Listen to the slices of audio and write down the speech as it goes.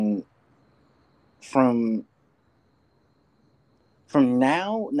from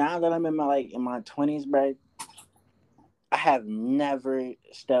now that I'm in my 20s, bro, I have never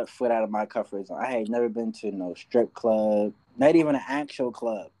stepped foot out of my comfort zone. I had never been to no strip club, not even an actual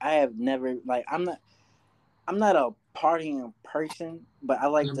club. I have never I'm not a partying person, but I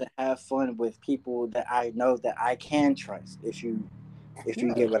like to have fun with people that I know that I can trust. If you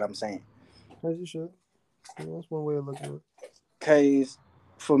Yeah, get what I'm saying, as you should. Yeah, that's one way of looking at it. because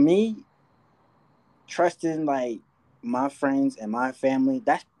for me, trusting like my friends and my family,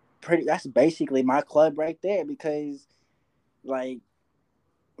 that's basically my club right there. Because like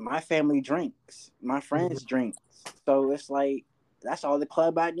my family drinks, my friends drinks, so it's like that's all the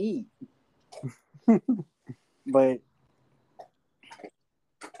club I need. But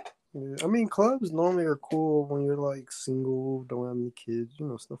Yeah, I mean, clubs normally are cool when you're like single, don't have any kids,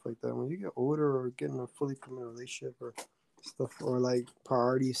 stuff like that. When you get older or get in a fully committed relationship or stuff, or like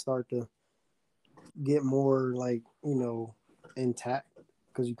priorities start to get more like intact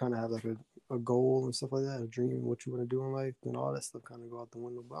because you kind of have like a goal and stuff like that, a dream, what you want to do in life, then all that stuff kind of go out the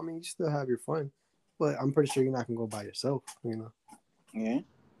window. But I mean, you still have your fun, but I'm pretty sure you're not gonna go by yourself. yeah,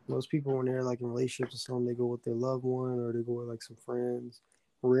 Most people when they're like in relationships or something, they go with their loved one or they go with like some friends.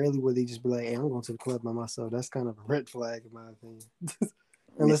 Rarely would they just be like, "Hey, I'm going to the club by myself." That's kind of a red flag in my opinion. yeah,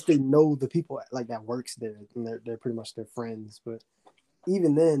 Unless they know the people like that works there and they're pretty much their friends. But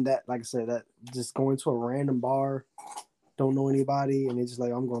even then, that like I said, that just going to a random bar, don't know anybody, and they just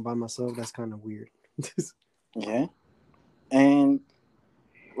like I'm going by myself. That's kind of weird. yeah. And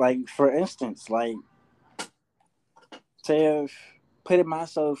like for instance, like say if putting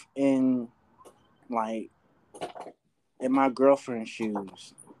myself like in my girlfriend's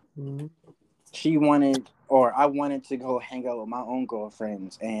shoes, Mhm. she wanted or I wanted to go hang out with my own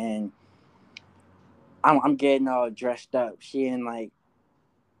girlfriends, and I'm getting all dressed up. She in like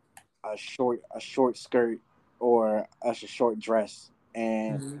a short skirt or a short dress,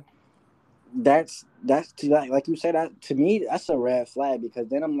 and Mhm. that's to like you said, that to me that's a red flag, because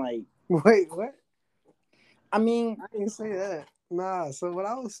then I'm like, Wait, what? I mean, I didn't say that. Nah. So what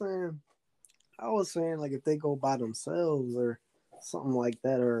I was saying like if they go by themselves or something like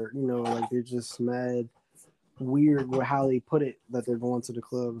that, or like they're just mad weird with how they put it that they're going to the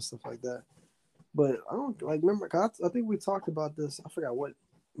club and stuff like that. But I don't like remember. 'Cause I think we talked about this. I forgot what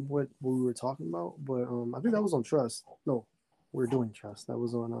we were talking about, but I think that was on trust. No, we are doing trust. That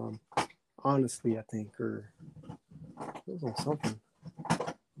was on honestly, I think, or it was on something.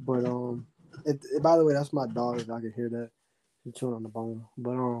 But by the way, that's my dog. If I could hear that, he's chewing on the bone.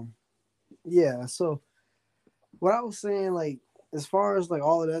 But yeah. So what I was saying, like as far as like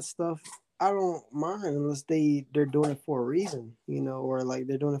all of that stuff, I don't mind unless they're doing it for a reason, or like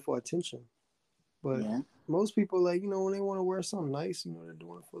they're doing it for attention. But yeah, most people, like, when they want to wear something nice, they're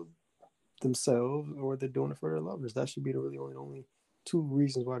doing it for themselves or they're doing it for their lovers. That should be the really only two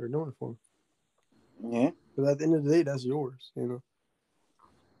reasons why they're doing it for them. yeah, But at the end of the day, that's yours. Nobody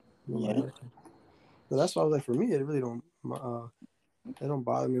yeah. else. So that's why I was like, for me, it really it don't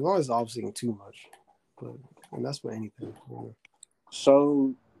bother me as long as it's obviously too much. But and that's for anything.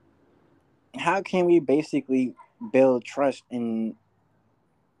 So how can we basically build trust in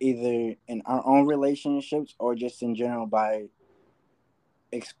either in our own relationships or just in general by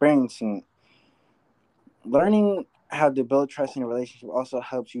experiencing learning how to build trust in a relationship also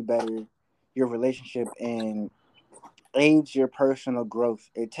helps you better your relationship and aids your personal growth.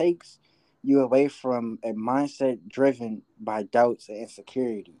 It takes you away from a mindset driven by doubts and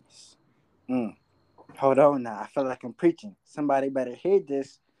insecurities. Mm. Hold on now. I feel like I'm preaching. Somebody better hear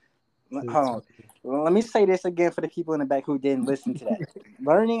this. Hold on. Let me say this again for the people in the back who didn't listen to that.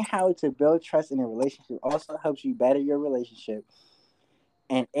 Learning how to build trust in a relationship also helps you better your relationship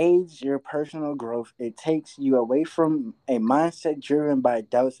and aids your personal growth. It takes you away from a mindset driven by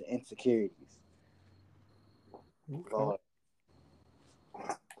doubts and insecurities. Okay. Lord,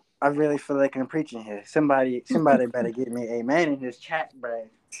 I really feel like I'm preaching here. Somebody better get me amen in this chat, bro.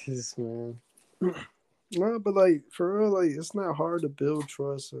 Yes, man. No, but like for real, like it's not hard to build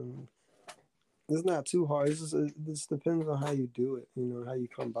trust, and it's not too hard. It just depends on how you do it. How you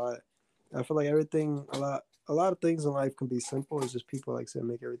come by it. I feel like everything, a lot of things in life can be simple. It's just people like to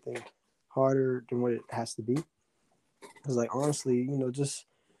make everything harder than what it has to be. Because like honestly, just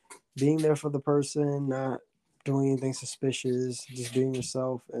being there for the person, not doing anything suspicious, just being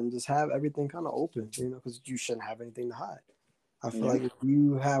yourself, and just have everything kind of open. Because you shouldn't have anything to hide. I feel Yeah, like if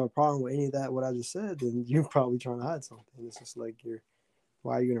you have a problem with any of that, what I just said, then you're probably trying to hide something. It's just like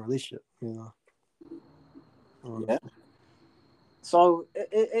why are you in a relationship? yeah. Honestly. So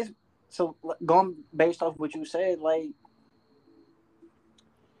it's so going based off what you said, like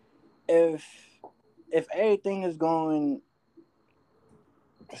if if everything is going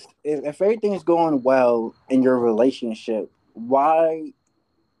if everything is going well in your relationship, why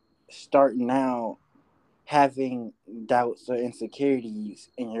start now having doubts or insecurities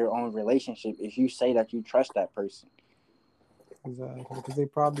in your own relationship if you say that you trust that person? Exactly, because they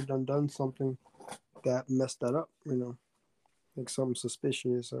probably done something that messed that up. Like something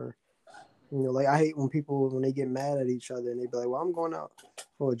suspicious, or like I hate when people when they get mad at each other and they be like, "Well, I'm going out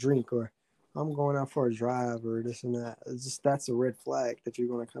for a drink," or "I'm going out for a drive," or this and that. It's just that's a red flag that you're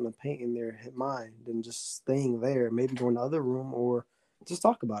going to kind of paint in their mind, and just staying there, maybe go in the other room or just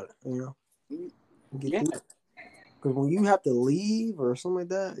talk about it. Get Yeah, through it. Because when you have to leave or something like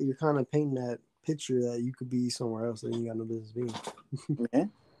that, you're kind of painting that picture that you could be somewhere else that you got no business being. yeah.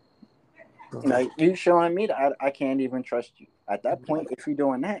 So, Like you showing me that I can't even trust you. At that point, if you're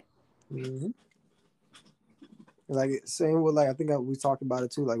doing that, hmm like same with like I think we talked about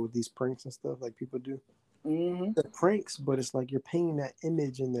it too, like with these pranks and stuff like people do. mm-hmm. They're pranks, but it's like you're painting that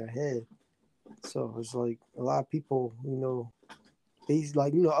image in their head. So it's like a lot of people, they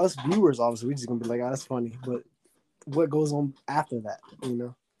like us viewers. Obviously, we just gonna be like, "Oh, that's funny," but what goes on after that? Yeah,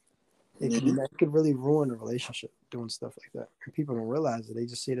 It could really ruin a relationship doing stuff like that. And people don't realize it. They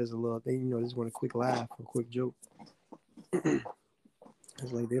just see it as a little thing. They just want a quick laugh, a quick joke.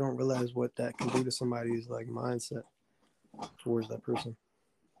 It's like they don't realize what that can do to somebody's like mindset towards that person.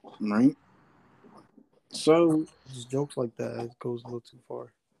 right. So, Just jokes like that, it goes a little too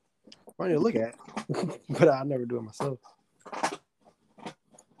far. Funny to look at, but I never do it myself.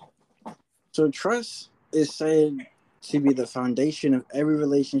 so trust is said to be the foundation of every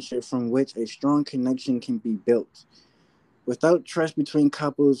relationship from which a strong connection can be built. Without trust between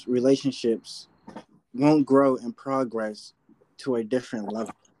couples, relationships won't grow and progress to a different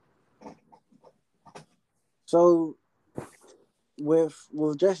level. So, with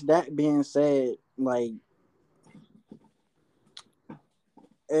just that being said, like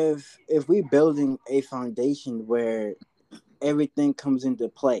if we building a foundation where everything comes into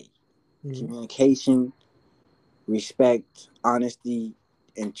play, Mm-hmm. communication, respect, honesty,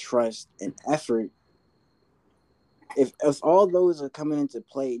 and trust and effort, if all those are coming into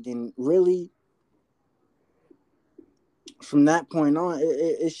play, then really from that point on,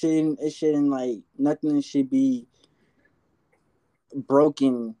 it shouldn't like nothing should be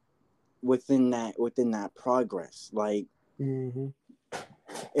broken within that progress. Like Mm-hmm.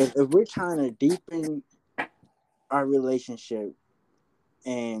 if we're trying to deepen our relationship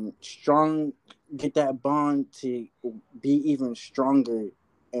and strong get that bond to be even stronger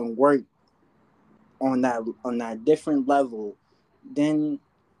and work on that different level, then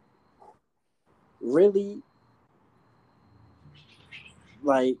really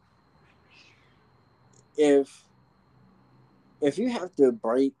like if if you have to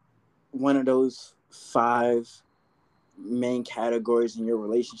break one of those five main categories in your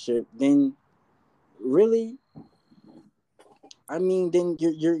relationship, then really, I mean, then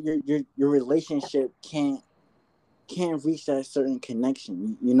your relationship can't reach that certain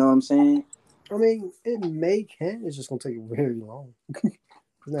connection. You know what I'm saying? I mean, it may can. It's just gonna take very long.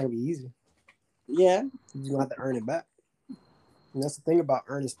 It's not gonna be easy. Yeah, You're gonna have to earn it back. And that's the thing about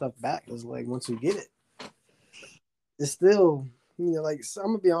earning stuff back is like once you get it, it's still like so I'm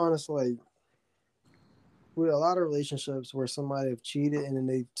gonna be honest, like with a lot of relationships where somebody have cheated and then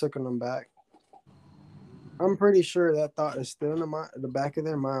they took them back. I'm pretty sure that thought is still in the back of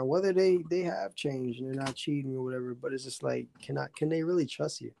their mind, whether they have changed and they're not cheating or whatever. But it's just like, can they really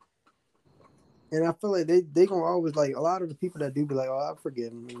trust you? And I feel like they gonna always like a lot of the people that do be like, oh, I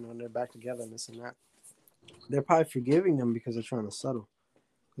forgive them, and they're back together and this and that. They're probably forgiving them because they're trying to settle.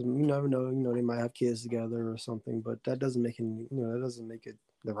 Because you never know, they might have kids together or something, but that doesn't make that doesn't make it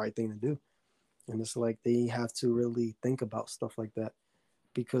the right thing to do. And it's like they have to really think about stuff like that.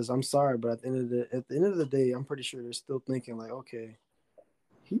 Because I'm sorry, but at the end of the day, I'm pretty sure they're still thinking like, okay,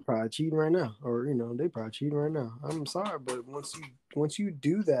 he probably cheating right now, or they probably cheating right now. I'm sorry, but once you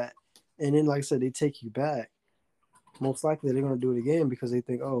do that, and then like I said, they take you back. Most likely they're gonna do it again because they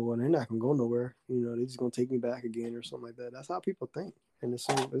think, oh, well, they're not gonna go nowhere. They're just gonna take me back again or something like that. That's how people think, and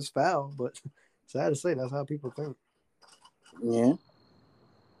it's foul, but sad to say, that's how people think. yeah.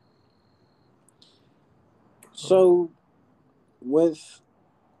 So, So with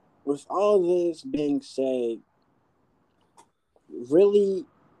with all this being said, really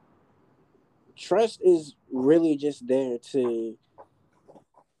trust is really just there to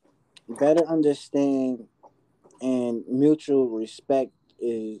better understand, and mutual respect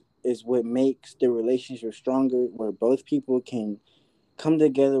is what makes the relationship stronger, where both people can come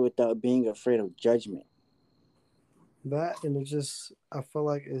together without being afraid of judgment. that and it just I feel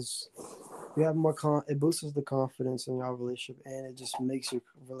like is You have more it boosts the confidence in your relationship, and it just makes your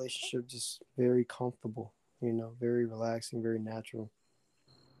relationship just very comfortable. You know, very relaxing, very natural.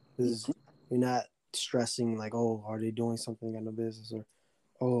 Because you're not stressing like, oh, are they doing something in the business, or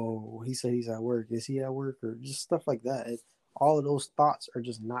oh, he said he's at work. Is he at work, or just stuff like that. All of those thoughts are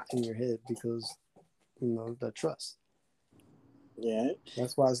just not in your head because the trust. Yeah.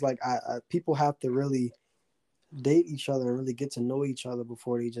 That's why it's like people have to really date each other and really get to know each other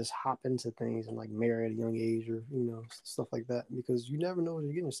before they just hop into things and like marry at a young age or stuff like that, because you never know what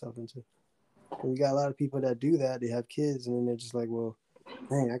you're getting yourself into. And you got a lot of people that do that. They have kids and then they're just like, well,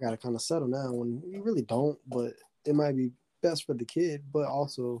 dang, I gotta kind of settle now, when you really don't. But it might be best for the kid, but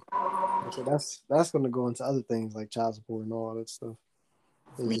also so that's gonna go into other things like child support and all that stuff,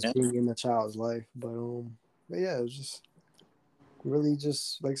 and just Yeah. being in the child's life. But yeah, it was just really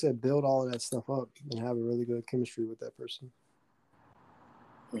just like I said, build all of that stuff up and have a really good chemistry with that person.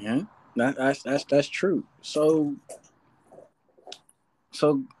 Yeah. That's true. So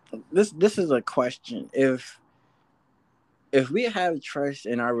this is a question. If we have trust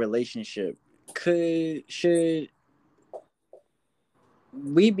in our relationship, could should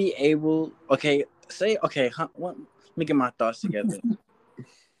we be able? Okay, say okay. Let me get my thoughts together.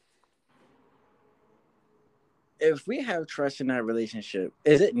 If we have trust in our relationship,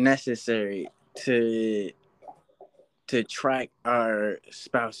 is it necessary to track our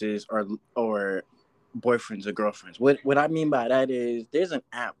spouses or boyfriends or girlfriends? What I mean by that is there's an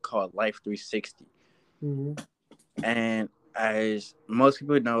app called Life 360, Mm-hmm. and as most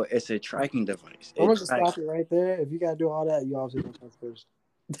people know, it's a tracking device. I'm It gonna just tracks. stop it right there. If you gotta do all that, you obviously don't trust first.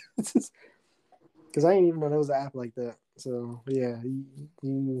 Because I didn't even know there was an app like that. So yeah,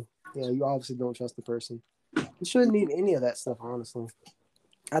 you obviously don't trust the person. You shouldn't need any of that stuff, honestly.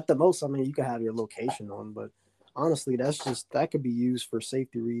 At the most, I mean, you could have your location on, but honestly, that could be used for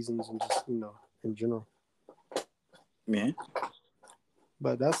safety reasons and just in general. Yeah,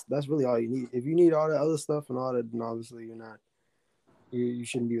 But that's really all you need. If you need all that other stuff and all that, then obviously you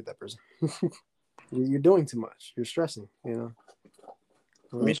shouldn't be with that person. You're doing too much. You're stressing. A yeah.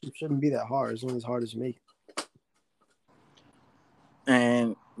 relationship shouldn't be that hard. It's only as hard as you make it.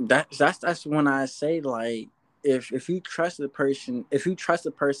 And that's when I say like if you trust the person, is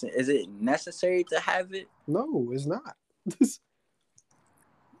it necessary to have it? No, it's not.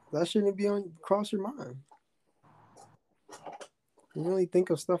 That shouldn't be on cross your mind. You really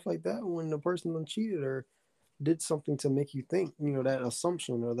think of stuff like that when the person done cheated or did something to make you think. That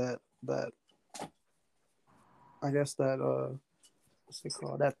assumption or that I guess that what's it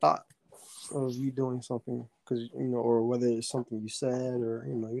called? That thought of you doing something because or whether it's something you said or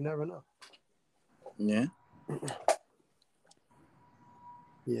you never know. Yeah.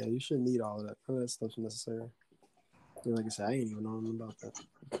 Yeah, you shouldn't need all of that. None of that stuff's necessary. Like I said, I ain't even knowing about that.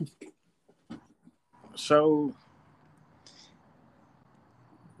 So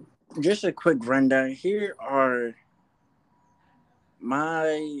just a quick rundown. Here are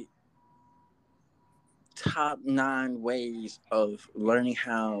my top 9 ways of learning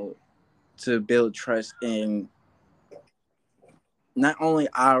how to build trust in not only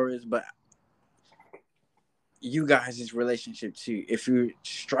ours but you guys' relationship too. If you're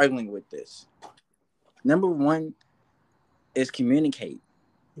struggling with this, number one is communicate.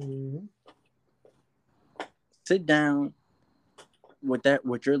 Mm-hmm. Sit down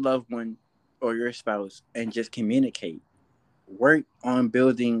with your loved one or your spouse and just communicate. Work on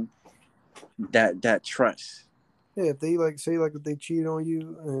building that trust. Yeah, if they like say like if they cheat on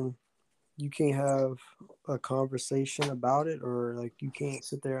you and you can't have a conversation about it, or like you can't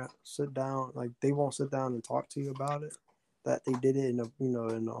sit down, like they won't sit down and talk to you about it, that they did it in a in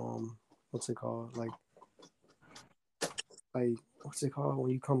what's it called, like what's it called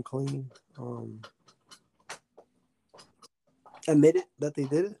when you come clean, admit it that they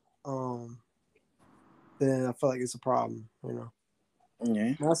did it, then I feel like it's a problem. Yeah.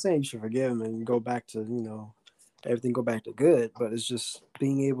 I'm not saying you should forgive them and go back to everything go back to good, but it's just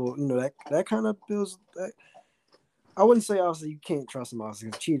being able, that kind of feels that. I wouldn't say obviously you can't trust them obviously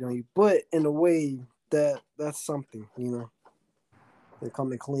because cheat on you, but in a way that's something. They're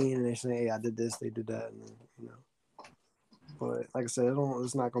coming clean and they're saying, "Hey, I did this, they did that," and But like I said,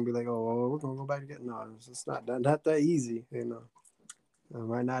 it's not gonna be like, "Oh, we're gonna go back again." No, it's not that easy. I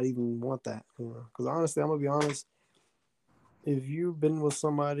might not even want that. Because honestly, I'm gonna be honest. If you've been with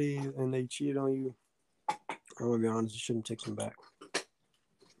somebody and they cheated on you, I'm gonna be honest, you shouldn't take them back.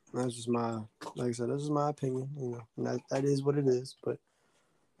 That's just like I said, that's just my opinion. And that is what it is. But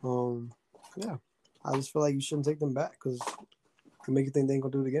um, yeah, I just feel like you shouldn't take them back because it make you think they ain't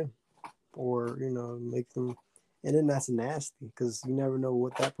gonna do it again, or make them And then that's nasty because you never know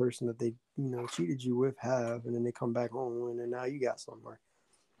what that person that they cheated you with have, and then they come back home and then now you got somewhere.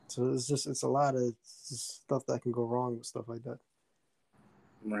 So it's a lot of stuff that can go wrong with stuff like that.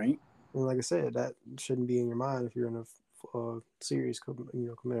 Right. And like I said, that shouldn't be in your mind if you're in a serious committed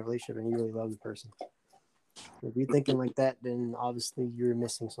relationship and you really love the person. If you're thinking like that, then obviously you're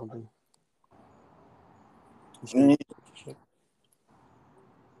missing something. You should be in And, a relationship.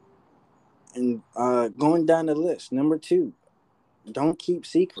 going down the list, number two, don't keep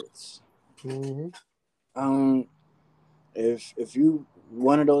secrets. Mm-hmm. Um, if you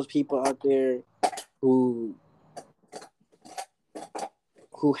one of those people out there who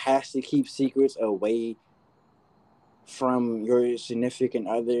has to keep secrets away from your significant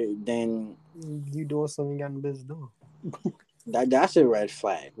other, then You doing something you got no business doing. that's a red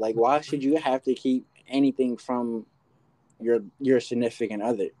flag. Like, why should you have to keep anything from your significant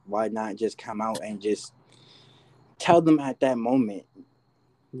other? Why not just come out and just tell them at that moment?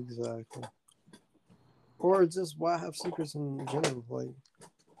 Exactly. Or just why have secrets in general? Like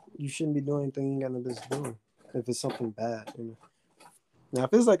you shouldn't be doing anything you ain't got no business doing. If it's something bad. Now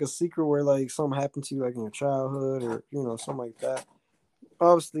if it's like a secret where like something happened to you like in your childhood or something like that,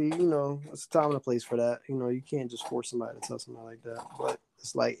 obviously it's a time and a place for that. You can't just force somebody to tell somebody like that. But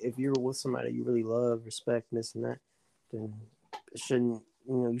it's like if you're with somebody you really love, respect, and this and that, then it shouldn't.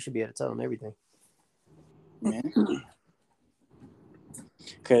 You should be able to tell them everything. Man,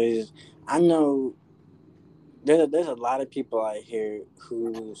 because I know there's a lot of people out here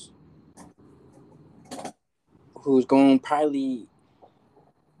who's going to probably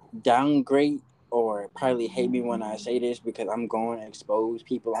downgrade or probably hate me when I say this because I'm going to expose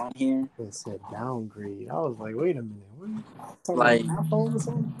people on here. It said downgrade. I was like, wait a minute, what are you talking about? Like, An iPhone or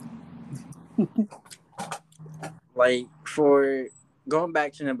something? for going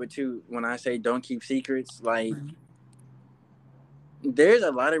back to number two, when I say don't keep secrets, like there's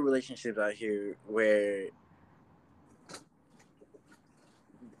a lot of relationships out here where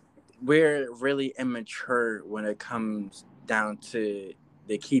we're really immature when it comes down to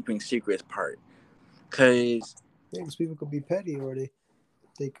the keeping secrets part. Cause Yeah, because people could be petty, or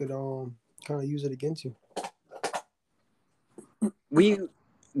they could kind of use it against you. we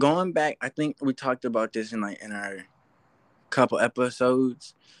going back, I think we talked about this in our couple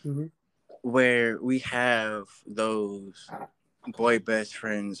episodes Mm-hmm. where we have those boy best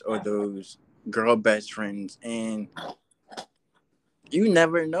friends or those girl best friends, and you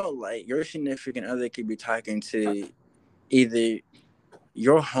never know. Like your significant other could be talking to either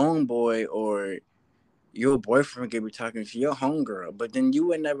your homeboy or your boyfriend could be talking to your homegirl, but then you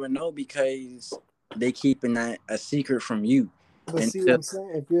would never know because they keeping that a secret from you But see what until I'm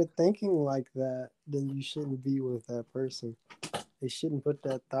saying? If you're thinking like that, then you shouldn't be with that person. They shouldn't put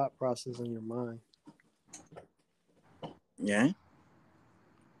that thought process in your mind yeah,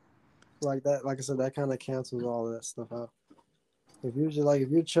 like that. Like I said, that kind of cancels all of that stuff out. If you're just like if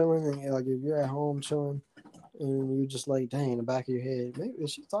you're chilling and like if you're at home chilling and you're just like, dang, in the back of your head, maybe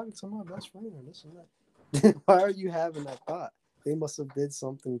is she talking to my best friend or this and that? Why are you having that thought? They must have did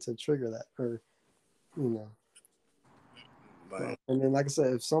something to trigger that, or you know. but And then, like I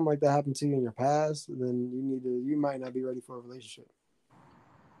said, if something like that happened to you in your past, then you might not be ready for a relationship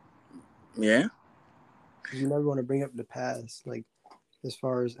yeah, because you never want to bring up the past, like as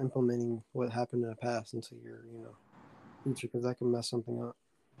far as implementing what happened in the past into your, future, because that can mess something up.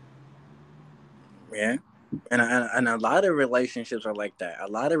 yeah, and a lot of relationships are like that. A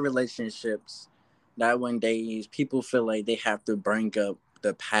lot of relationships nowadays people feel like they have to bring up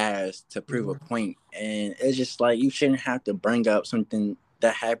the past to prove a Mm-hmm. point, and it's just like you shouldn't have to bring up something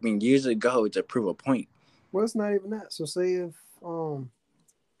that happened years ago to prove a point. Well, it's not even that. So say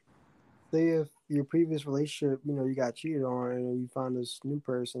if your previous relationship, you got cheated on, and you find this new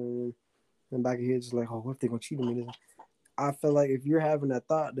person, and then back of your head just like, oh, what if they gonna cheat on me? I feel like if you're having that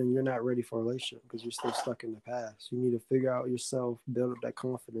thought, then you're not ready for a relationship because you're still stuck in the past. You need to figure out yourself, build up that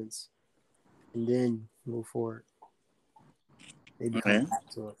confidence, and then move forward. Maybe come Okay, back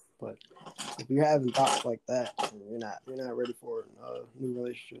to it. But if you're having thoughts like that, then you're not ready for a new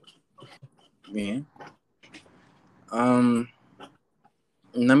relationship. yeah. Um,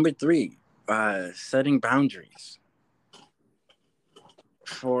 number three, setting boundaries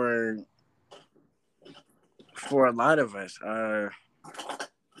for a lot of us.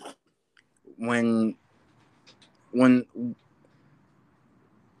 When when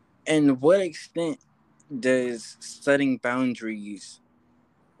and what extent does setting boundaries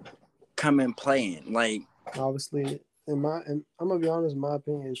come in playing? Like, Obviously, and I'm gonna be honest, in my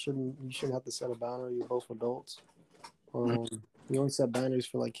opinion, you shouldn't have to set a boundary. You're both adults. You only set boundaries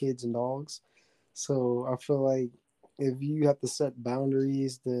for like kids and dogs. So I feel like if you have to set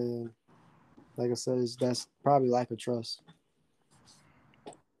boundaries, then like I said, that's probably lack of trust,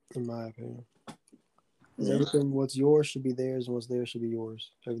 in my opinion. Because Yeah. everything what's yours should be theirs, and what's theirs should be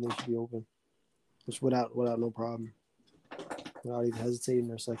yours. Everything should be open, just without no problem, without even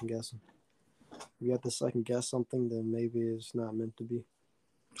hesitating or second guessing. If you have to second guess something, then maybe it's not meant to be,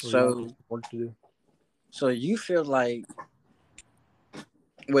 or you have So work to do. so you feel like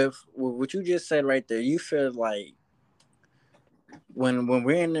with what you just said right there, you feel like when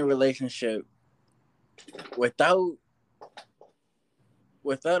we're in a relationship without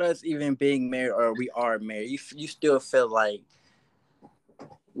without us even being married or we are married, you still feel like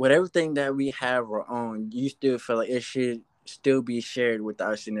with everything that we have or own, you still feel like it should still be shared with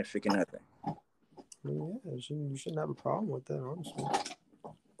our significant other. I mean, yeah, you shouldn't have a problem with that, honestly.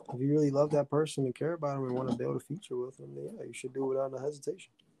 If you really love that person and care about them and want to build a future with them, then yeah, you should do it without no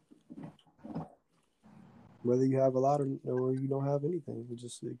hesitation. Whether you have a lot or you don't have anything,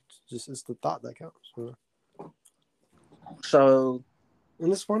 just it's the thought that counts. So. So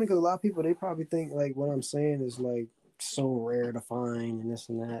And it's funny because a lot of people they probably think like what I'm saying is like so rare to find and this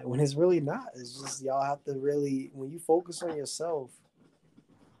and that when it's really not. It's just y'all have to really when you focus on yourself,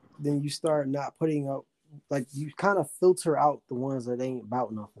 then you start not putting up like you kind of filter out the ones that ain't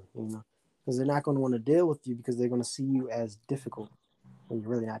about nothing, because they're not going to want to deal with you because they're going to see you as difficult when you're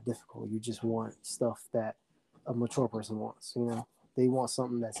really not difficult. You just want stuff that a mature person wants. They want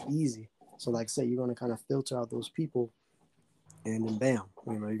something that's easy. So like say you're going to kind of filter out those people and then bam,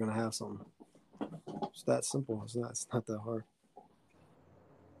 you're going to have something. It's that simple. It's not that hard.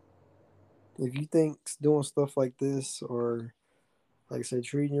 If you think doing stuff like this or like I said,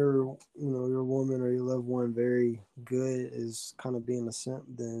 treating your woman or your loved one very good is kind of being a simp,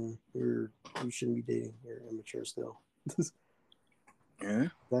 then you shouldn't be dating. You're immature still. yeah,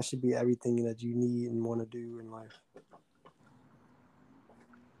 That should be everything that you need and want to do in life.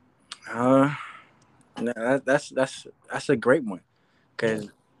 uh, that's a great one Yeah. because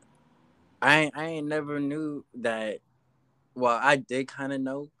I ain't never knew that. Well, I did kind of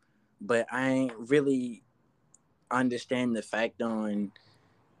know, but I ain't really understand the fact on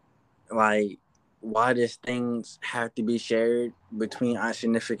like why these things have to be shared between our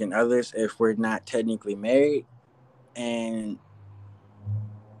significant others if we're not technically married. And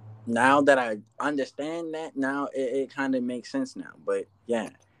now that I understand that, now it kind of makes sense now. But yeah,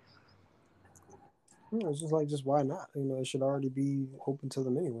 It's just like just why not? It should already be open to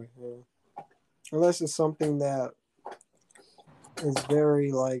them anyway. Unless it's something that is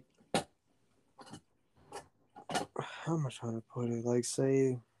very like how am I trying to put it? Like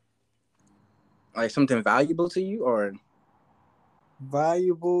say like something valuable to you, or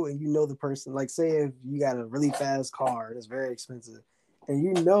valuable and you know the person. Like say if you got a really fast car that's very expensive and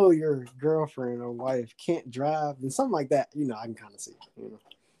you know your girlfriend or wife can't drive and something like that, I can kind of see.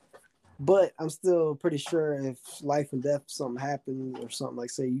 But I'm still pretty sure if life and death something happens or something like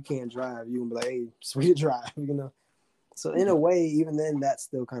say you can't drive, you can be like, hey, sweet drive. So in a way, even then that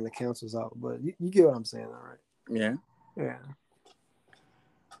still kind of cancels out. But you get what I'm saying, all right? yeah. Yeah.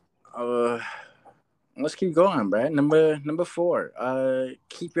 Uh, let's keep going, Brad. Number four.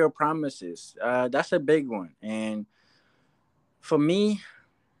 Keep your promises. That's a big one, and for me,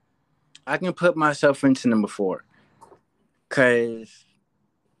 I can put myself into number four because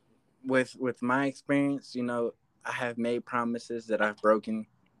with my experience, I have made promises that I've broken,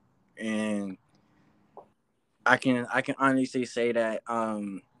 and I can honestly say that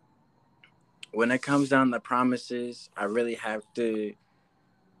when it comes down to promises, I really have to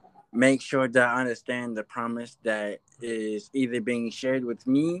make sure that I understand the promise that is either being shared with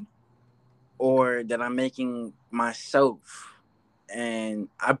me or that I'm making myself. And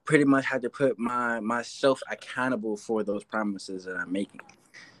I pretty much have to put myself accountable for those promises that I'm making.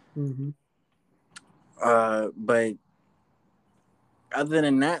 Mm-hmm. But other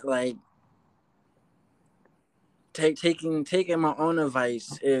than that, like taking my own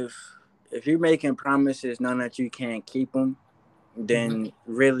advice, if you're making promises knowing that you can't keep them, Mm-hmm. then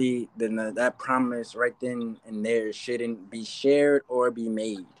really that promise right then and there shouldn't be shared or be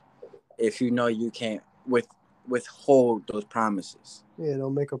made if you know you can't withhold those promises. Yeah,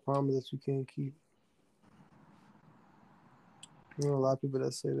 don't make a promise that you can't keep. A lot of people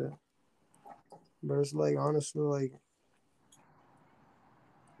that say that. But it's like honestly, like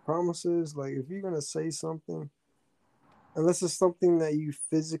promises, like if you're gonna say something, unless it's something that you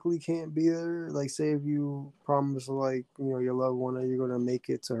physically can't be there, like say if you promise like, your loved one that you're gonna make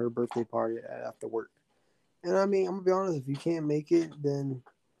it to her birthday party after work. And I mean, I'm gonna be honest, if you can't make it, then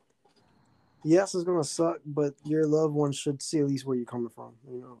yes, it's gonna suck, but your loved one should see at least where you're coming from.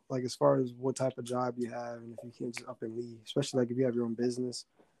 Like as far as what type of job you have, and if you can't just up and leave, especially like if you have your own business,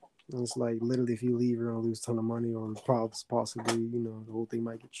 and it's like literally if you leave, you're gonna lose a ton of money, or possibly, the whole thing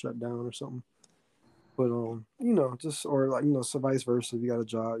might get shut down or something. But just or like so vice versa. If you got a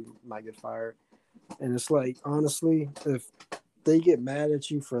job, you might get fired, and it's like honestly, if they get mad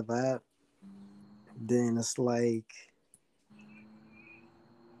at you for that, then it's like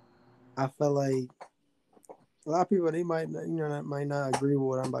I feel like a lot of people they might not, that might not agree with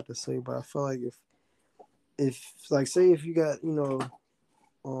what I'm about to say, but I feel like if like say if you got your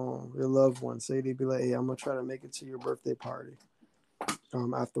loved one, say they be like, hey, I'm gonna try to make it to your birthday party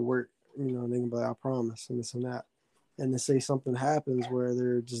after work, they can be like, I promise, and this and that, and then say something happens where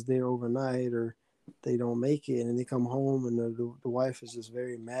they're just there overnight or they don't make it and they come home and the wife is just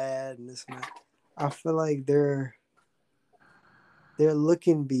very mad and this and that. I feel like they're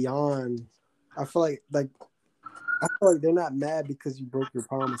looking beyond. I feel like I feel like they're not mad because you broke your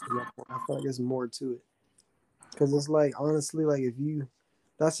promise at that point. I feel like there's more to it. Because it's like, honestly, like if you,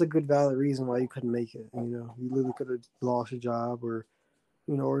 that's a good valid reason why you couldn't make it. You literally could have lost your job or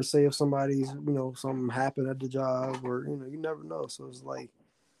say if somebody's, something happened at the job or, you never know. So it's like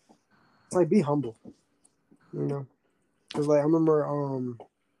be humble, you know? Because like I remember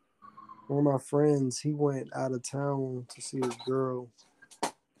one of my friends, he went out of town to see his girl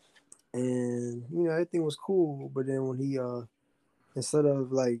and, everything was cool. But then when he, instead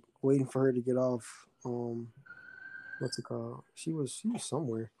of like waiting for her to get off, what's it called? She was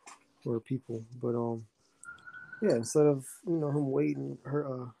somewhere where people, but yeah, instead of him waiting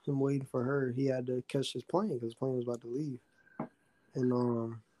for her, he had to catch his plane because his plane was about to leave,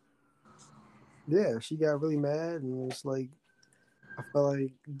 and yeah, she got really mad, and it's like I felt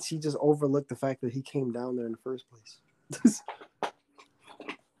like she just overlooked the fact that he came down there in the first place.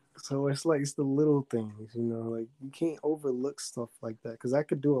 So it's like it's the little things, like you can't overlook stuff like that because that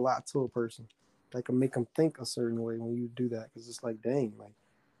could do a lot to a person. That could make them think a certain way when you do that because it's like, dang, like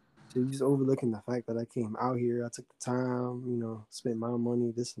so you just overlooking the fact that I came out here, I took the time, spent my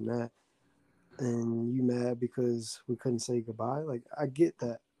money, this and that, and you mad because we couldn't say goodbye. Like I get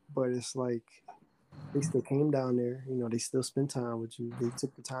that, but it's like they still came down there. They still spent time with you. They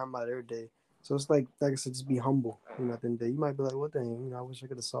took the time out of their day. So it's like I said, just be humble. At the end of the day, you might be like, "What dang? I wish I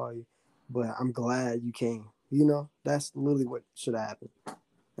could have saw you," but I'm glad you came. That's literally what should happen.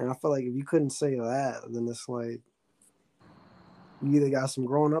 And I feel like if you couldn't say that, then it's like you either got some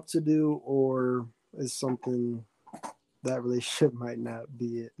growing up to do, or it's something that relationship might not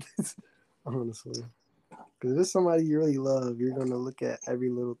be it. Honestly, because if it's somebody you really love, you're gonna look at every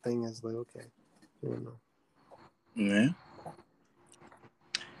little thing as like, okay, you know. Yeah.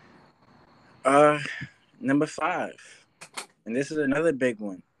 Uh, Number five, and this is another big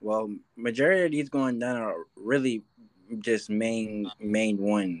one. Well, majority of these going down are really just main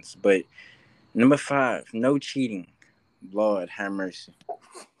ones, but number five, no cheating. Lord have mercy.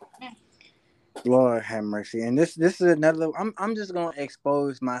 Lord have mercy. And this is another. I'm just gonna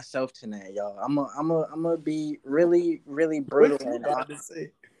expose myself tonight, y'all. I'm gonna be really What brutal you and got to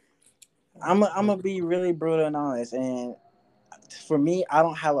say? I'm gonna be really brutal and honest. And for me, I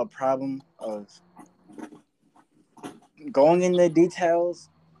don't have a problem of going into details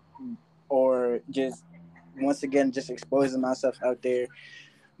or just once again just exposing myself out there.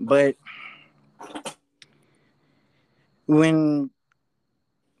 But when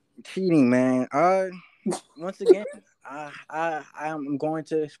cheating, man, I once again I'm going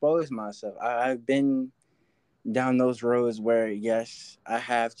to expose myself. I've been down those roads where yes, I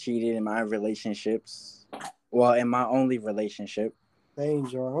have cheated in my relationships. Well, in my only relationship. Dang,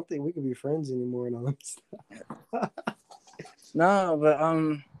 Joe, I don't think we can be friends anymore. No, No, but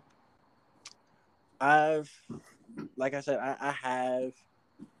I've like I said, I have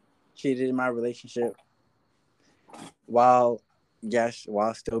cheated in my relationship while yes,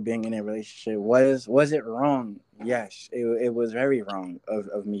 while still being in a relationship. Was it wrong? Yes, it was very wrong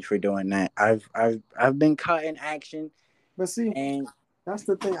of me for doing that. I've been caught in action but see, and that's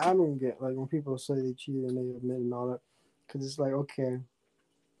the thing I don't get. Like when people say they cheated and they admit and all that, because it's like, okay,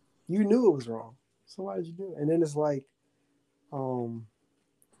 you knew it was wrong, so why did you do it? And then it's like, um,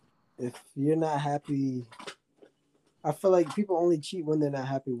 if you're not happy, I feel like people only cheat when they're not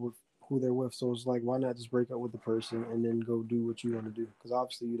happy with who they're with. So it's like, why not just break up with the person and then go do what you want to do? Because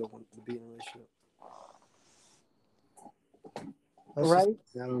obviously you don't want to be in a relationship. That's just right.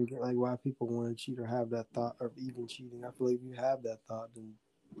 I don't get like why people want to cheat or have that thought of even cheating. I feel like if you have that thought, then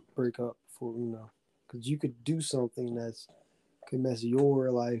break up for because you could do something that's could mess your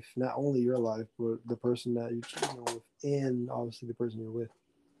life, not only your life, but the person that you're cheating with, and obviously the person you're with.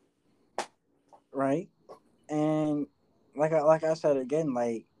 right? And like I said again,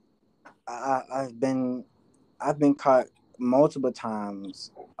 like I've been caught multiple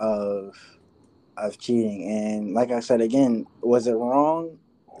times of cheating, and like I said again, was it wrong?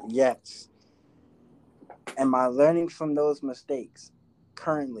 Yes. Am I learning from those mistakes?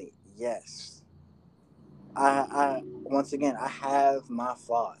 Currently, yes. I once again, I have my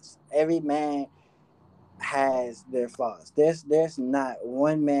flaws. Every man has their flaws. There's not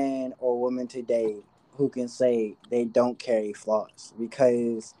one man or woman today who can say they don't carry flaws,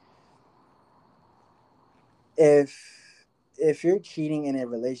 because if if you're cheating in a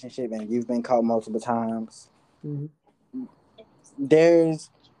relationship and you've been caught multiple times, Mm-hmm. there's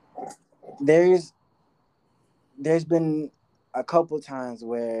there's there's been a couple times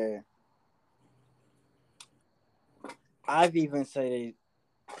where I've even said it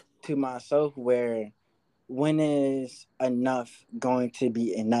to myself, where when is enough going to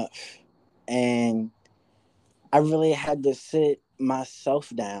be enough? And I really had to sit myself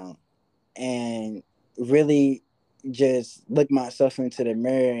down and really just look myself into the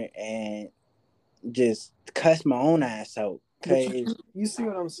mirror and just cuss my own ass out. But you, Cause you see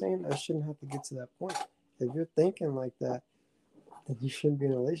what I'm saying? That shouldn't have to get to that point. If you're thinking like that, then you shouldn't be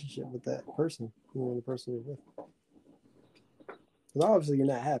in a relationship with that person. You know, the person you're with. Because obviously you're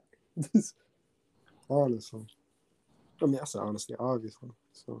not happy. Honestly. I mean, I said honestly, obviously.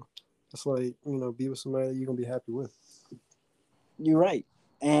 So it's like, be with somebody that you're going to be happy with. you're right.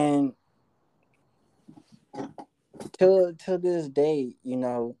 And till this day,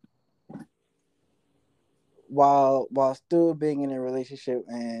 while still being in a relationship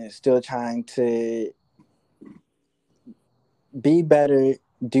and still trying to be better,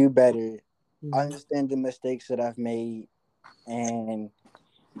 do better, Mm-hmm. understand the mistakes that I've made, and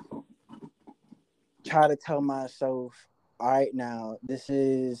try to tell myself, all right, now this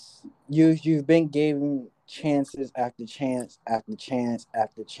is you've been given chances after chance after chance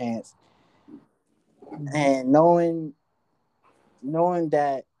after chance, Mm-hmm. and knowing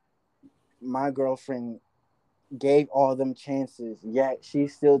that my girlfriend gave all them chances, yet she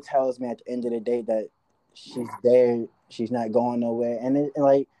still tells me at the end of the day that she's there, she's not going nowhere, and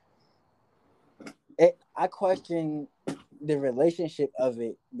like I question the relationship of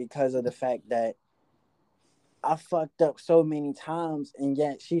it because of the fact that I fucked up so many times, and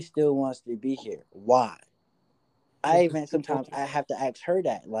yet she still wants to be here. Why? I Because even people, sometimes I have to ask her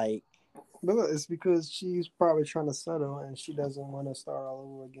that. Like, but look, it's because she's probably trying to settle and she doesn't want to start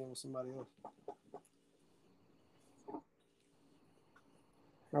all over again with somebody else.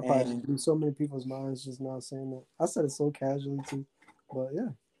 I probably just and blew so many people's minds just now saying that. I said it so casually too, but yeah,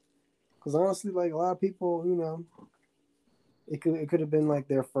 because honestly, like a lot of people, it could have been like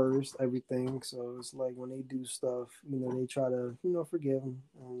their first everything. So it's like when they do stuff, they try to forgive them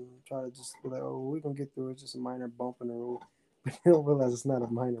and try to just be like, oh, we're gonna get through it. It's just a minor bump in the road, but they don't realize it's not a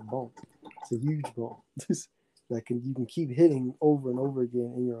minor bump. It's a huge bump that you can keep hitting over and over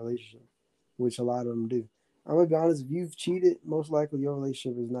again in your relationship, which a lot of them do. I'm gonna be honest. If you've cheated, most likely your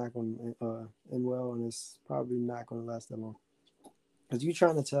relationship is not going to end well, and it's probably not going to last that long. Because you're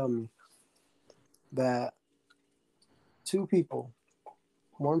trying to tell me that two people,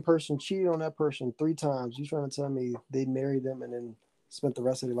 one person cheated on that person 3 times. You trying to tell me they married them and then spent the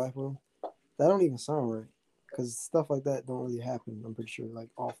rest of their life with them? That don't even sound right. Because stuff like that don't really happen. I'm pretty sure, like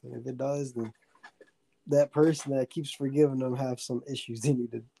often. If it does, then that person that keeps forgiving them have some issues they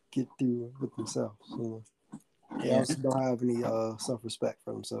need to get through with themselves. They yeah, also don't have any self respect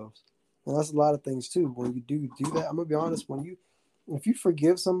for themselves, and that's a lot of things too. When you do that, I'm gonna be honest. If you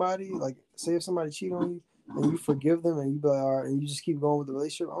forgive somebody, like say if somebody cheat on you and you forgive them and you be like, all right, and you just keep going with the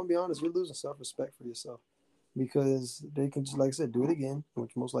relationship, I'm gonna be honest, you're losing self respect for yourself because they can just, like I said, do it again,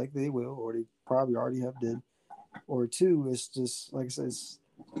 which most likely they will, or they probably already have did. Or two, it's just like I said,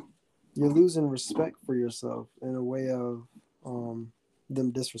 you're losing respect for yourself in a way of um,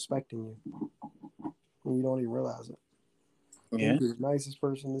 them disrespecting you, and you don't even realize it. They can yeah, be the nicest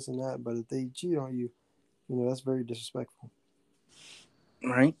person, this and that, but if they cheat on you, that's very disrespectful.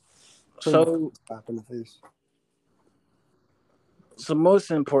 right. Pretty much So, a slap in the face.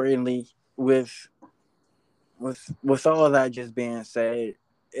 most importantly, with all of that just being said,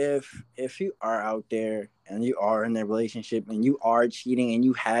 if you are out there and you are in a relationship and you are cheating and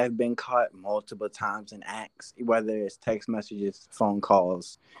you have been caught multiple times in acts, whether it's text messages, phone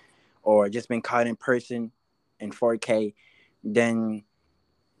calls, or just been caught in person in 4K, then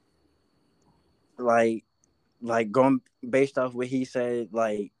like going based off what he said,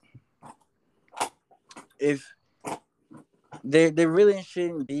 like if there really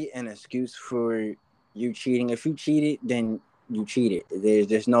shouldn't be an excuse for you cheating. If you cheated, then you cheated.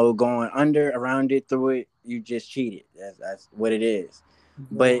 There's no going under, around it, through it. You just cheated. That's what it is. Yeah,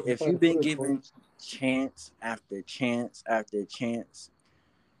 But if try to you've put been it for given chance after chance after chance,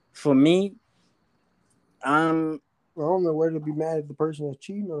 for me, I'm. I don't know whether to be mad at the person that's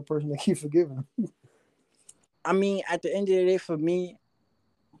cheating or the person that keeps forgiving. I mean, at the end of the day, for me,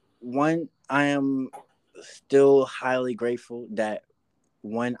 one, I am still highly grateful that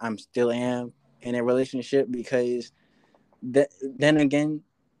one, I'm still am in a relationship because then again,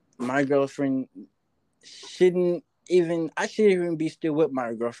 my girlfriend shouldn't even I shouldn't even be still with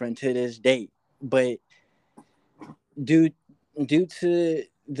my girlfriend to this day. But due due to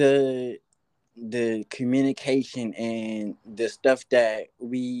the communication and the stuff that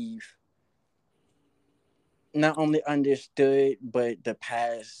we've not only understood but the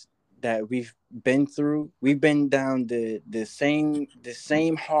past that we've been through, we've been down the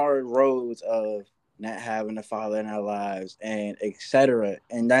same hard roads of not having a father in our lives and etc.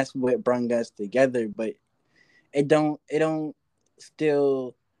 And that's what brought us together. But it don't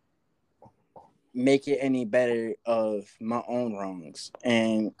still make it any better of my own wrongs.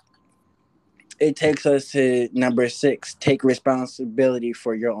 And it takes us to number 6: take responsibility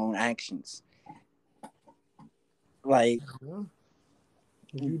for your own actions. Like Yeah.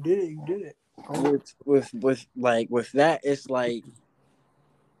 If you did it, you did it. with that, it's like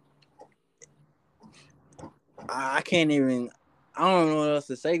I can't even. I don't know what else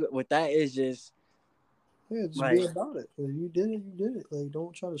to say. With that, it's just Yeah, just be like about it. If you did it, you did it. Like,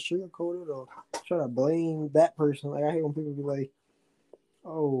 don't try to sugarcoat it or try to blame that person. Like, I hate when people be like,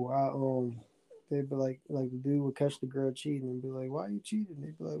 "Oh, they'd be like the dude would catch the girl cheating and be like, "Why you cheating?"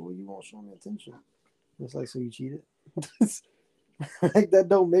 They'd be like, "Well, you won't show me attention." And it's like, so you cheated. Like that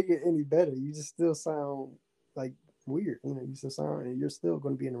don't make it any better. You just still sound like weird. You know, you still sound, and you're still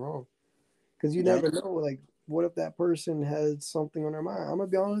going to be in the wrong because you yeah, never know. Like, what if that person has something on their mind? I'm gonna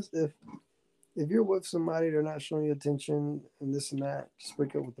be honest. If you're with somebody, they're not showing you attention and this and that, just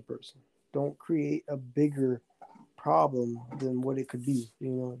break up with the person. Don't create a bigger problem than what it could be.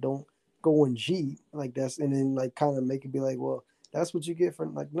 You know, don't go and cheat like that's and then like kind of make it be like, well, that's what you get for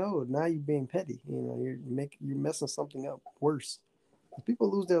like no, now you're being petty. You know, you're messing something up worse.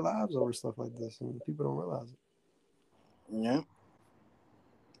 People lose their lives over stuff like this, and people don't realize it. yeah.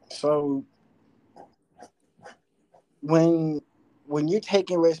 So when when you're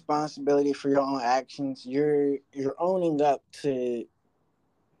taking responsibility for your own actions, you're owning up to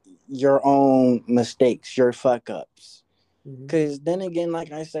your own mistakes, your fuck ups. Mm-hmm. Because then again,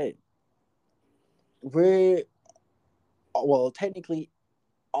 like I said, we're well, technically,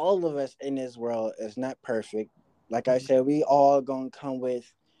 all of us in this world is not perfect. Like I said, we all gonna come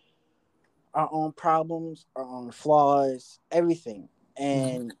with our own problems, our own flaws, everything.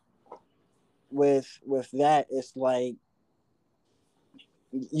 Mm-hmm. And with that, it's like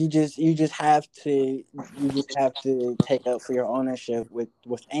you just have to take up for your ownership with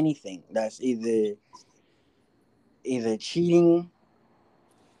anything that's either cheating,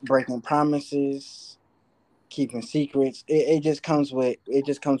 breaking promises, keeping secrets. It just comes with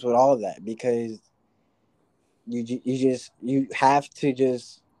all that because you have to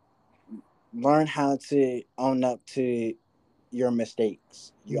just learn how to own up to your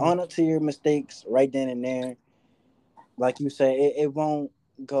mistakes. You own up to your mistakes right then and there. Like you say, it won't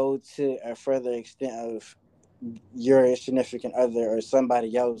go to a further extent of your significant other or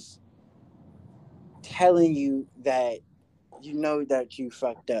somebody else telling you that you know that you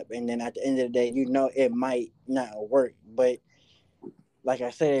fucked up, and then at the end of the day, you know it might not work. But like I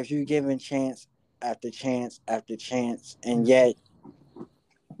said, if you're given chance after chance after chance, and yet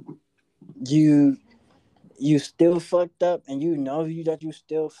you you still fucked up, and you know that you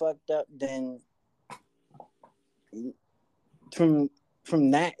still fucked up, then from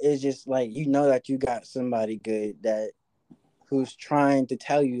from that it's just like you know that you got somebody good that who's trying to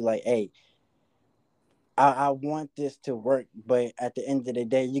tell you like, hey, I want this to work, but at the end of the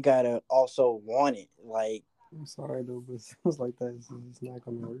day, you gotta also want it. I'm sorry though, but it sounds like that. It's not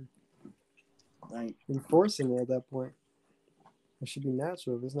gonna work. Like, You're forcing it at that point. It should be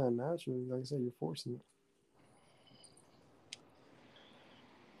natural. If it's not natural, like I said, you're forcing it.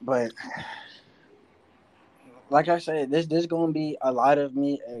 but like I said, there's gonna be a lot of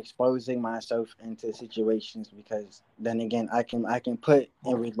me exposing myself into situations because then again, I can put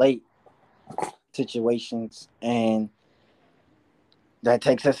and relate situations, and that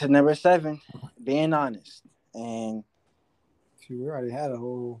takes us to number 7, being honest. And See, we already had a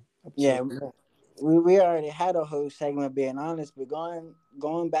whole episode yeah, on that. we already had a whole segment being honest, but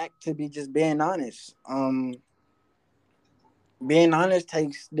going back to be just being honest. Being honest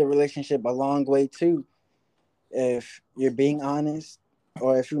takes the relationship a long way too. If you're being honest,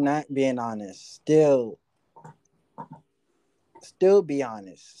 or if you're not being honest, still be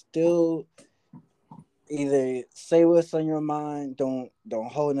honest. Still either say what's on your mind. Don't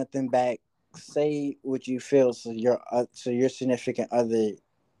hold nothing back. Say what you feel, so your significant other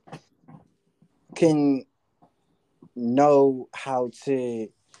can know how to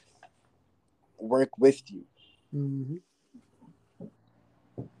work with you. Mm-hmm.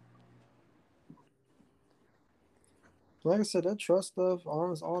 Like I said, that trust stuff,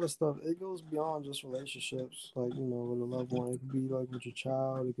 honest, all the stuff, it goes beyond just relationships. Like, with a loved one, it could be like with your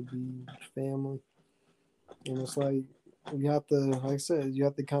child, it could be your family, and it's like you have to, like I said, you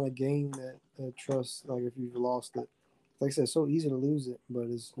have to kind of gain that trust. Like if you've lost it, like I said, it's so easy to lose it, but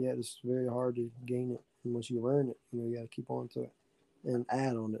it's very hard to gain it. And once you learn it, you got to keep on to it and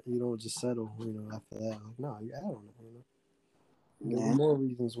add on it. You don't just settle, after that. Like no, you add on it. Give them Yeah, more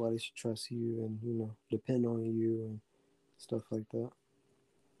reasons why they should trust you and depend on you and stuff like that.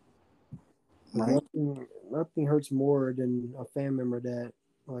 Like right. nothing hurts more than a family member that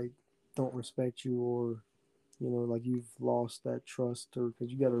like don't respect you or like you've lost that trust or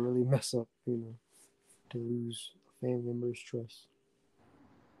because you got to really mess up to lose a family member's trust.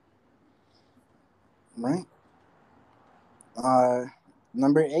 Right. Uh,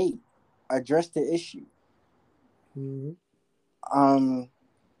 Number 8, address the issue. Mm-hmm. Um,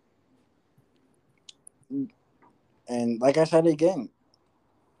 and like I said again,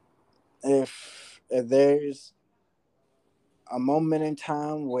 if there's a moment in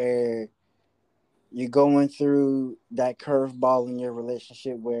time where you're going through that curveball in your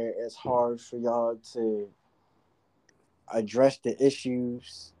relationship where it's hard for y'all to address the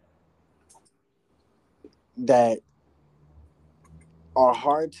issues that are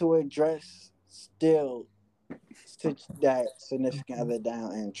hard to address, still sit that significant other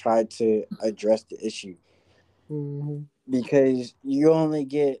down and try to address the issue, Mm-hmm. because you only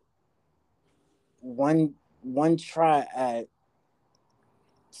get one try at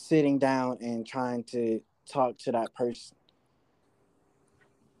sitting down and trying to talk to that person.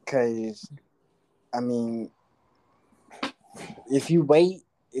 Because I mean, if you wait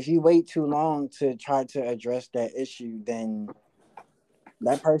too long to try to address that issue, then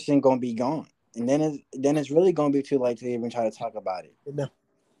that person gonna be gone, and then it's really gonna be too late to even try to talk about it. No,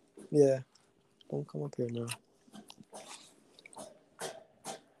 yeah, don't come up here now.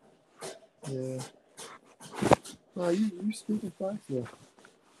 Yeah, no, you speaking facts though.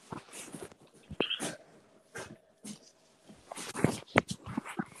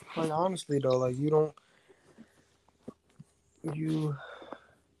 Like honestly though, like you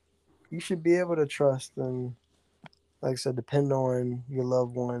you should be able to trust and like I said, depend on your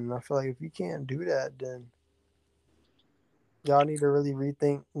loved one. And I feel like if you can't do that, then y'all need to really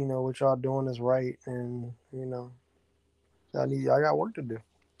rethink, what y'all doing is right, and y'all got work to do.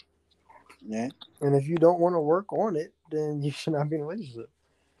 Yeah, And if you don't want to work on it, then you should not be in a relationship.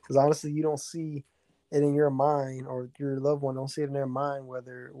 Because honestly, you don't see it in your mind, or your loved one don't see it in their mind,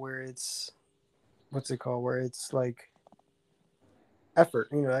 where it's what's it called, where it's like effort.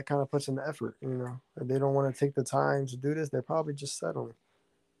 That kind of puts in the effort. If they don't want to take the time to do this, they're probably just settling.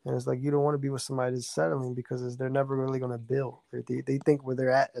 And it's like you don't want to be with somebody that's settling because they're never really going to build. They think where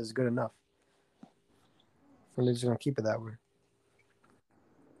they're at is good enough, and they're just going to keep it that way.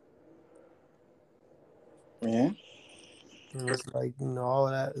 yeah, And it's like all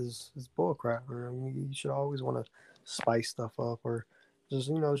of that is bull crap. I mean, you should always want to spice stuff up, or just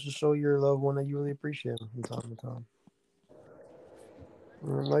show your loved one that you really appreciate them from time to time.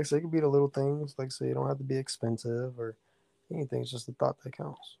 And like I say, it could be the little things. Like I say, it don't have to be expensive or anything. It's just the thought that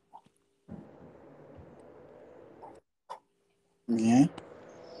counts. yeah.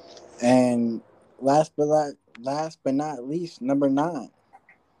 And last but not least, number 9,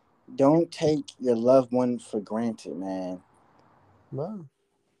 don't take your loved one for granted, man. No,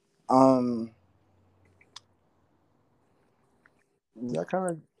 Um, that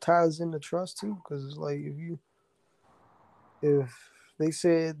kind of ties into trust too, because it's like if they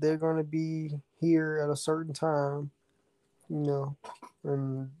said they're gonna be here at a certain time, you know,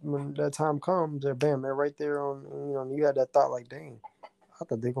 and when that time comes, they're bam, they're right there on. You had that thought like, dang, I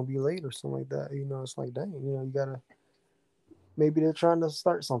thought they're gonna be late or something like that. It's like, dang, you gotta maybe they're trying to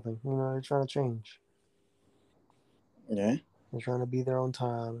start something. They're trying to change. yeah, They're trying to be there on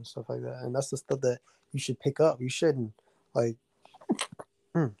time and stuff like that. And that's the stuff that you should pick up. You shouldn't like.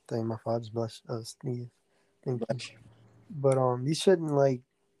 Dang, my father's blessed sneeze. Thank you. bless you. But you shouldn't like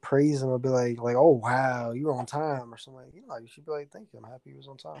praise him or be like, oh wow, you were on time or something. You should be like, thank you, I'm happy you was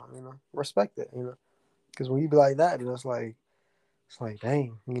on time. Respect it. Because when you be like that, it's like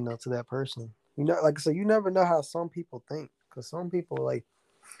dang, to that person. You know, like I said, you never know how some people think. Because some people, like,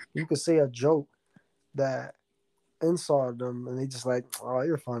 you could say a joke that insult them and they just like, oh,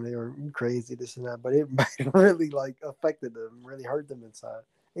 you're funny or you crazy, this and that. But it might really like affected them, really hurt them inside.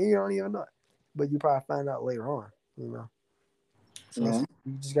 And you don't even know it. But you probably find out later on, you know. So Yeah.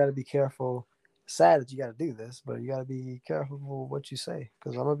 you just got to be careful. Sad that you got to do this, but you got to be careful with what you say.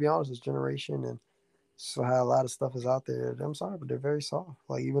 Because I'm going to be honest, this generation and so how a lot of stuff is out there, I'm sorry, but they're very soft.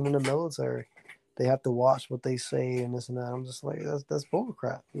 Like even in the military, they have to watch what they say and this and that. I'm just like, that's bull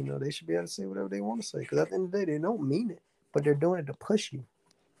crap. You know, they should be able to say whatever they want to say. Because at the end of the day, they don't mean it, but they're doing it to push you.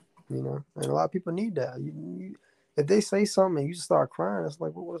 You know, and a lot of people need that. If they say something and you start crying, it's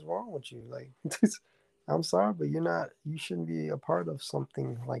like, well, what is wrong with you? Like, I'm sorry, but you're not. You shouldn't be a part of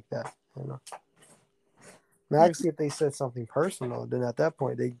something like that. You know. Now I can see if they said something personal, then at that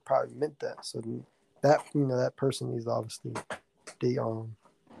point they probably meant that. So that that person is obviously they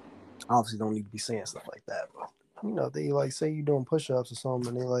obviously don't need to be saying stuff like that. But they like say you doing push ups or something,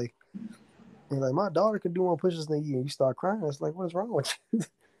 and they like my daughter could do more push-ups than you, and you start crying. It's like, what is wrong with you?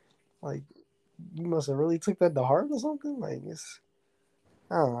 Like you must have really took that to heart or something. Like it's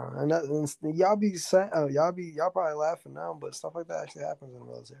I don't know. And y'all be sad. Y'all probably laughing now, but stuff like that actually happens in the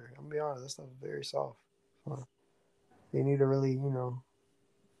military. I'm gonna be honest, that stuff is very soft. So they need to really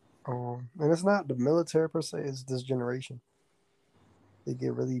and it's not the military per se; it's this generation. They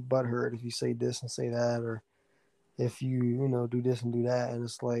get really butthurt if you say this and say that, or if you do this and do that, and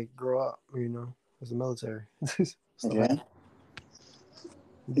it's like grow up. It's the military. Stuff Yeah. happens.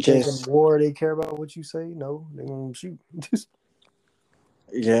 You think in Just war they care about what you say? No, they gonna shoot.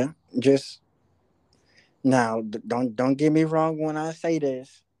 yeah. Just now, don't get me wrong when I say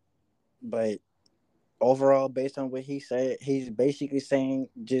this, but overall, based on what he said, he's basically saying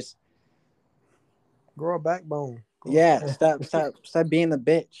just Grow a backbone. Grow a yeah, backbone. stop being a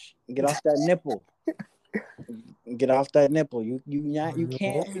bitch. Get off that nipple. Get off that nipple. You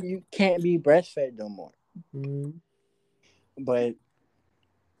can't be breastfed no more. Mm-hmm. But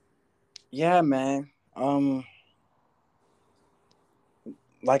yeah, man.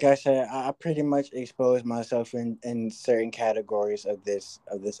 Like I said, I pretty much exposed myself in certain categories of this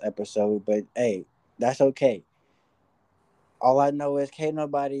episode. But hey, that's okay. All I know is can't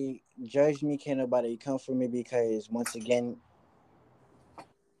nobody judge me, can't nobody come for me because once again,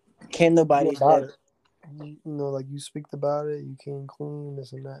 can't You nobody about step it. Like you speak about it. You came clean.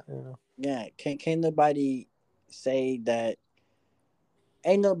 This and that. yeah, can't nobody say that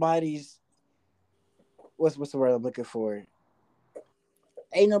ain't nobody's what's the word I'm looking for?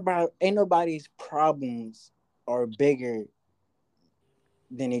 Ain't nobody's problems are bigger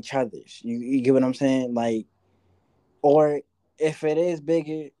than each other's. You get what I'm saying? Like or if it is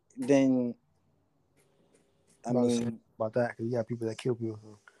bigger, then I I'm about to say mean about that because you got people that kill people.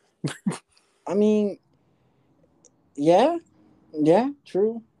 So. I mean, yeah, yeah,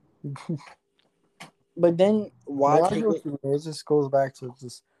 true. But then why No, I take get what it? you mean. It just goes back to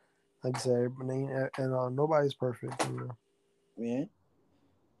just like I said, and nobody's perfect. Yeah.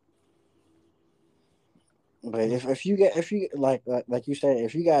 But if you like you said,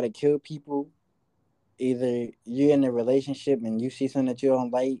 if you gotta kill people, either you're in a relationship and you see something that you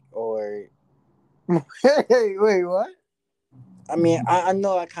don't like, or Hey, wait, what? I mean, I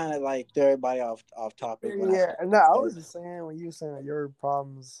know I kind of like threw everybody off topic when I Yeah, said no, I that. was just saying when you were saying that your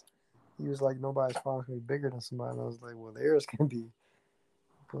problems, you was like nobody's problems can be bigger than somebody. And I was like, well, theirs can be.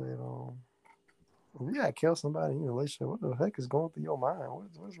 But if you gotta kill somebody in your relationship, what the heck is going through your mind?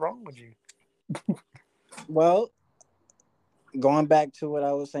 What's wrong with you? Well, going back to what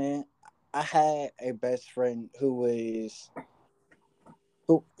I was saying, I had a best friend who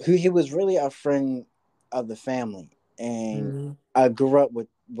he was really a friend of the family, and Mm-hmm. I grew up with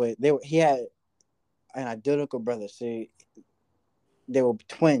he had an identical brother, so they were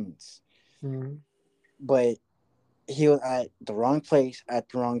twins, Mm-hmm. but he was at the wrong place at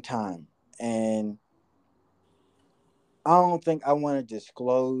the wrong time, and I don't think I want to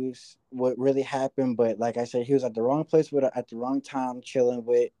disclose what really happened, but like I said, he was at the wrong place at the wrong time, chilling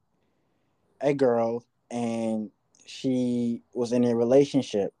with a girl, and she was in a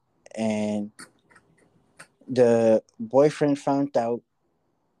relationship, and the boyfriend found out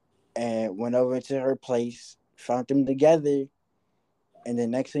and went over to her place, found them together, and the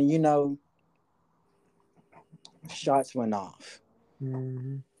next thing you know, shots went off,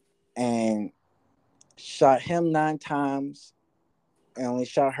 Mm-hmm. and shot him 9 times, and only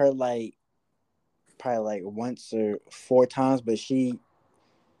shot her like probably like once or 4 times, but she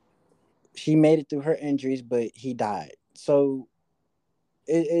made it through her injuries, but he died. So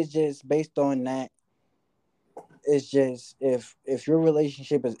it's just based on that. It's just if your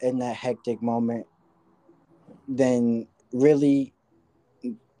relationship is in that hectic moment, then really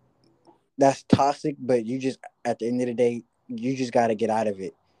that's toxic. But you just at the end of the day, you just got to get out of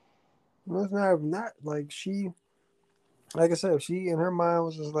it. Well, it's not like she, like I said, if she in her mind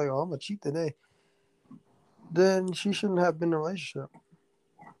was just like, oh, I'm gonna cheat today, then she shouldn't have been in a relationship.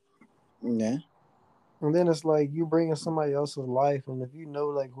 Yeah, And then it's like you bring in somebody else's life, and if you know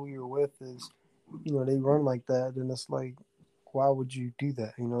like who you're with is, they run like that, then it's like, why would you do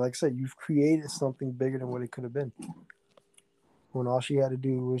that? Like I said, you've created something bigger than what it could have been. When all she had to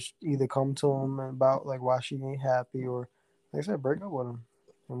do was either come to him about like why she ain't happy, or like I said, break up with him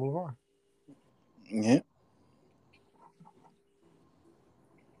and move on. yeah.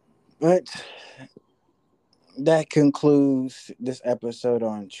 But that concludes this episode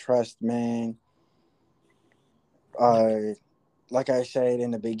on trust, man. Uh, like I said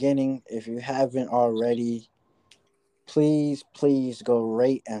in the beginning, if you haven't already, please go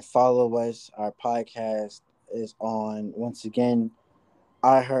rate and follow us. Our podcast is on once again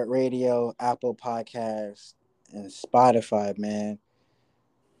iHeartRadio, Apple Podcasts, and Spotify. Man,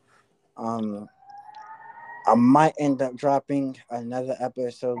 um, I might end up dropping another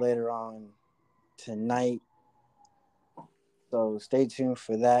episode later on tonight, so stay tuned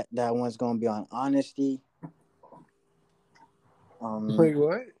for that. That one's gonna be on honesty. Wait, Um,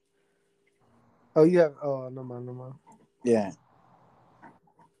 what? Oh, you have. Oh, no mind, no mind. yeah.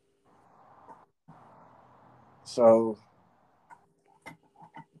 So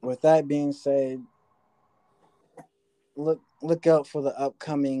with that being said, look out for the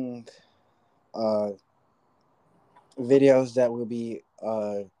upcoming uh videos that will be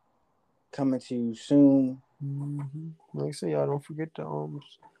coming to you soon. Like I say, y'all don't forget to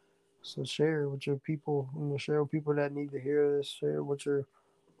so share with your people. Share with people that need to hear this. Share with your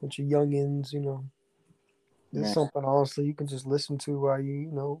youngins. This is Yeah, something honestly you can just listen to while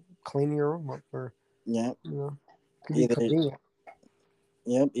you cleaning your room up, or yeah. could be Either convenient.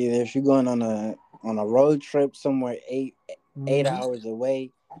 either if you're going on a road trip somewhere eight Mm-hmm. hours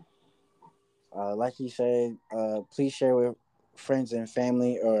away, like you said, please share with friends and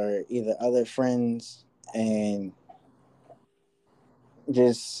family or either other friends and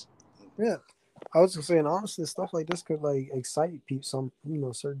just Yeah, I was just saying honestly, stuff like this could like excite people. Some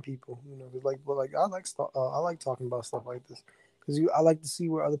certain people. 'Cause, like, but like I like talking about stuff like this because I like to see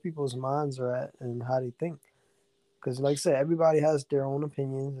where other people's minds are at and how they think. Because like I said, everybody has their own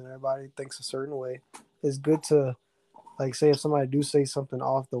opinions and everybody thinks a certain way. It's good to like say if somebody do say something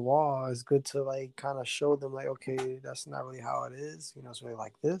off the wall, it's good to like kind of show them like, okay, that's not really how it is. It's really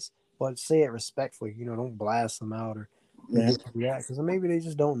like this, but say it respectfully. Don't blast them out or do yeah, this or that because maybe they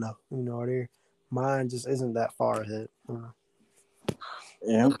just don't know. Or their mind just isn't that far ahead.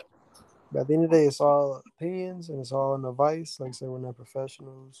 yeah, But at the end of the day, it's all opinions and it's all an advice. Like I said, we're not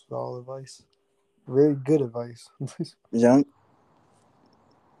professionals. It's all advice. Very good advice. yeah.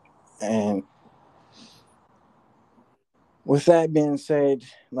 And with that being said,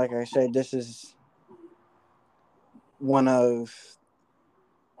 like I said, this is one of,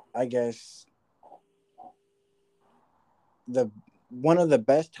 I guess, the one of the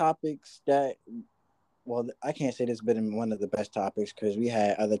best topics that. Well, I can't say this has been one of the best topics because we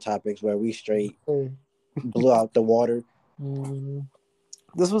had other topics where we straight Hey, blew out the water. mm,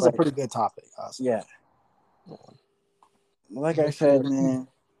 this was a But pretty good topic, I'll say. yeah, like I said, man,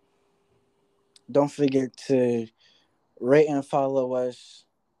 don't forget to rate and follow us.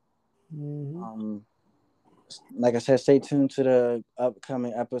 Mm-hmm. Um, like I said, stay tuned to the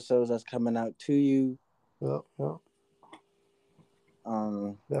upcoming episodes that's coming out to you. Yep, yep.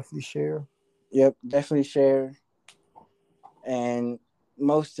 Um, Definitely share. yep, definitely share. And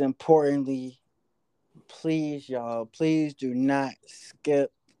most importantly, please, y'all, please do not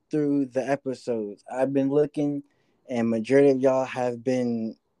skip through the episodes. I've been looking, and majority of y'all have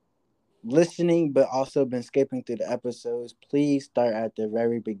been listening, but also been skipping through the episodes. Please start at the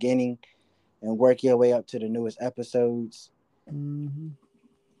very beginning and work your way up to the newest episodes Mm-hmm.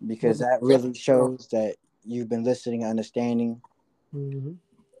 because that really shows that you've been listening and understanding. Mm-hmm.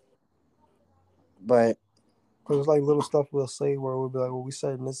 But Because it's like little stuff we'll say where we'll be like, well, we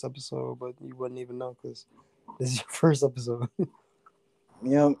said in this episode, but you wouldn't even know because this is your first episode. you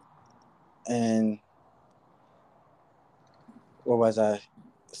know, and what was I?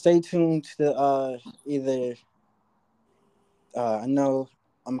 Stay tuned to either I know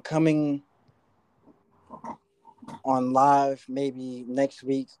I'm coming on live maybe next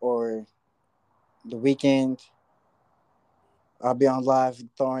week or the weekend. I'll be on live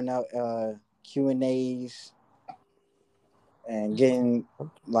throwing out Q and A's and getting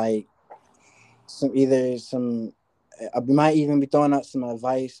like some we might even be throwing out some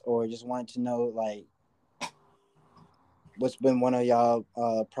advice or just want to know like what's been one of y'all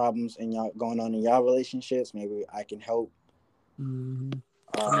problems in y'all going on in y'all relationships. Maybe I can help. Mm-hmm.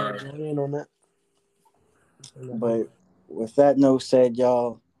 Uh, I'm in on that. but with that note said,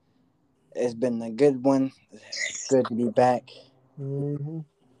 y'all, it's been a good one. It's good to be back. Mm-hmm.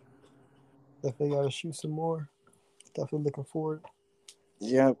 Definitely gotta shoot some more. Definitely looking forward.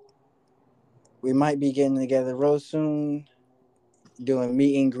 Yep, we might be getting together real soon, doing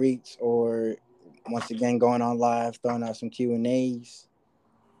meet and greets, or once again going on live, throwing out some Q&As.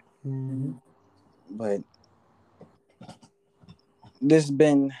 Mm-hmm. But this has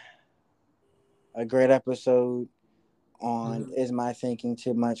been a great episode on Is My Thinking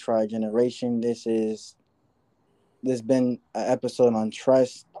Too Much for Our Generation. This been an episode on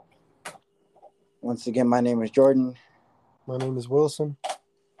trust. Once again, my name is Jordan. My name is Wilson.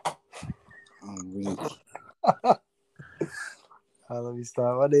 I'm weak. Let me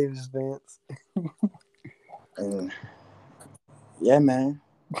stop. My name is Vance. And yeah, man.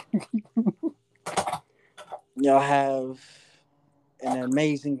 Y'all have an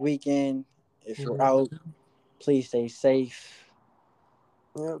amazing weekend. If you're Mm-hmm. out, please stay safe.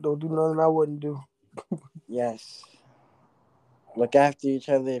 Yeah, don't do nothing I wouldn't do. Yes. Look after each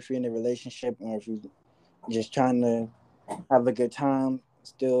other if you're in a relationship or if you're just trying to have a good time.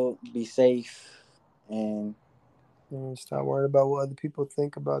 Still be safe. And Stop worrying about what other people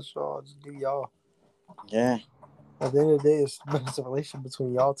think about y'all. Just do y'all. yeah, At the end of the day, it's a relationship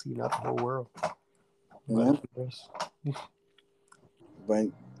between y'all two, not the whole world. you But know. But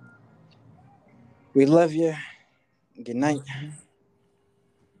we love you. Good night.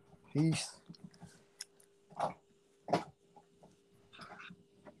 peace.